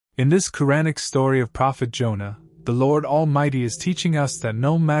In this Quranic story of Prophet Jonah, the Lord Almighty is teaching us that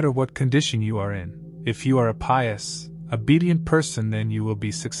no matter what condition you are in, if you are a pious, obedient person, then you will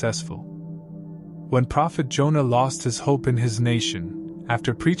be successful. When Prophet Jonah lost his hope in his nation,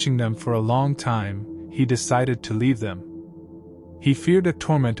 after preaching them for a long time, he decided to leave them. He feared a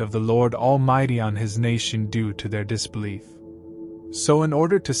torment of the Lord Almighty on his nation due to their disbelief. So in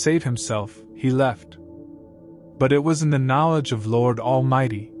order to save himself, he left. But it was in the knowledge of Lord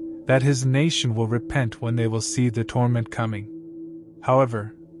Almighty that his nation will repent when they will see the torment coming.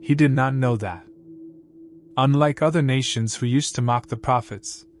 However, he did not know that. Unlike other nations who used to mock the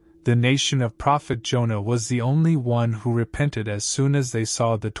prophets, the nation of Prophet Jonah was the only one who repented as soon as they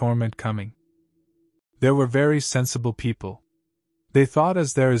saw the torment coming. They were very sensible people. They thought,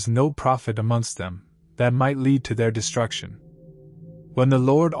 as there is no prophet amongst them, that might lead to their destruction. When the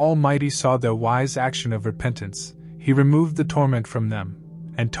Lord Almighty saw their wise action of repentance, he removed the torment from them,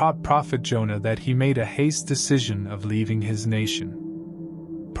 and taught Prophet Jonah that he made a hasty decision of leaving his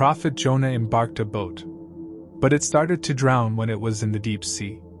nation. Prophet Jonah embarked a boat, but it started to drown when it was in the deep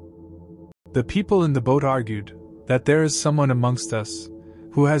sea. The people in the boat argued that there is someone amongst us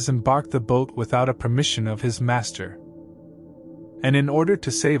who has embarked the boat without a permission of his master. And in order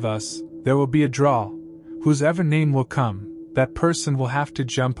to save us, there will be a draw. Whosever name will come, that person will have to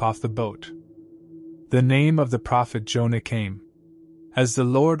jump off the boat. The name of the prophet Jonah came, as the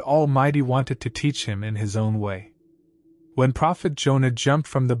Lord Almighty wanted to teach him in his own way. When Prophet Jonah jumped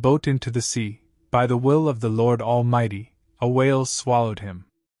from the boat into the sea, by the will of the Lord Almighty, a whale swallowed him.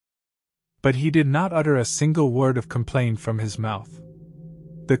 But he did not utter a single word of complaint from his mouth.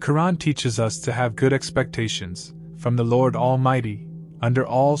 The Quran teaches us to have good expectations from the Lord Almighty under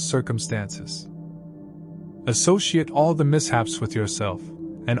all circumstances. Associate all the mishaps with yourself,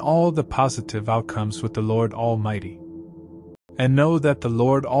 and all the positive outcomes with the Lord Almighty. And know that the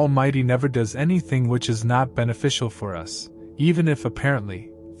Lord Almighty never does anything which is not beneficial for us, even if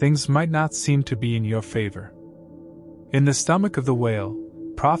apparently things might not seem to be in your favor. In the stomach of the whale,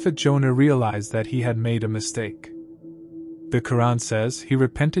 Prophet Jonah realized that he had made a mistake. The Quran says he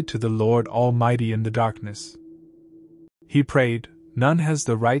repented to the Lord Almighty in the darkness. He prayed, "None has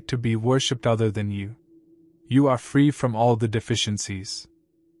the right to be worshipped other than you. You are free from all the deficiencies.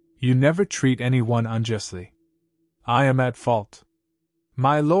 You never treat anyone unjustly. I am at fault.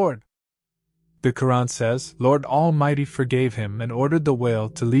 My Lord." The Quran says, Lord Almighty forgave him and ordered the whale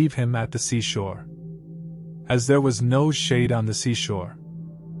to leave him at the seashore. As there was no shade on the seashore,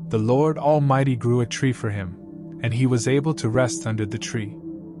 the Lord Almighty grew a tree for him, and he was able to rest under the tree.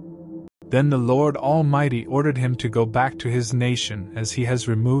 Then the Lord Almighty ordered him to go back to his nation, as he has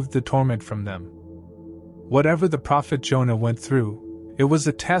removed the torment from them. Whatever the prophet Jonah went through, it was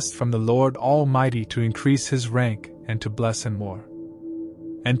a test from the Lord Almighty to increase his rank and to bless him more.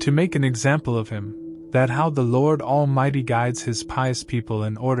 And to make an example of him, that how the Lord Almighty guides his pious people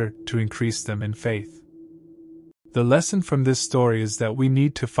in order to increase them in faith. The lesson from this story is that we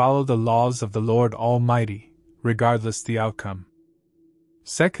need to follow the laws of the Lord Almighty, regardless the outcome.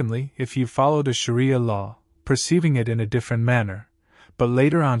 Secondly, if you followed a Sharia law, perceiving it in a different manner, but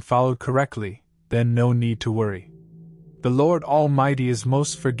later on followed correctly, then no need to worry. The Lord Almighty is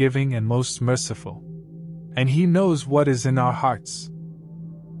most forgiving and most merciful, and He knows what is in our hearts.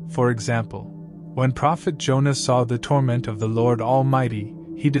 For example, when Prophet Jonah saw the torment of the Lord Almighty,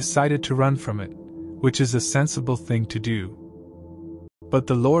 he decided to run from it, which is a sensible thing to do. But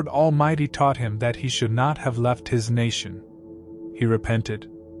the Lord Almighty taught him that he should not have left his nation. He repented.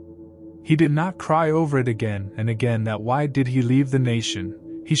 He did not cry over it again and again that why did he leave the nation,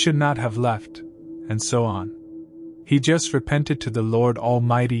 he should not have left, and so on. He just repented to the Lord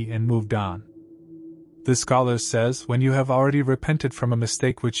Almighty and moved on. The scholar says when you have already repented from a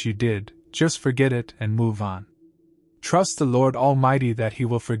mistake which you did, just forget it and move on. Trust the Lord Almighty that He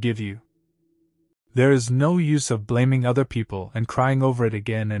will forgive you. There is no use of blaming other people and crying over it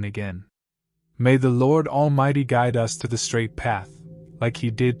again and again. May the Lord Almighty guide us to the straight path, like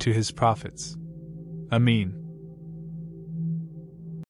He did to His prophets. Ameen.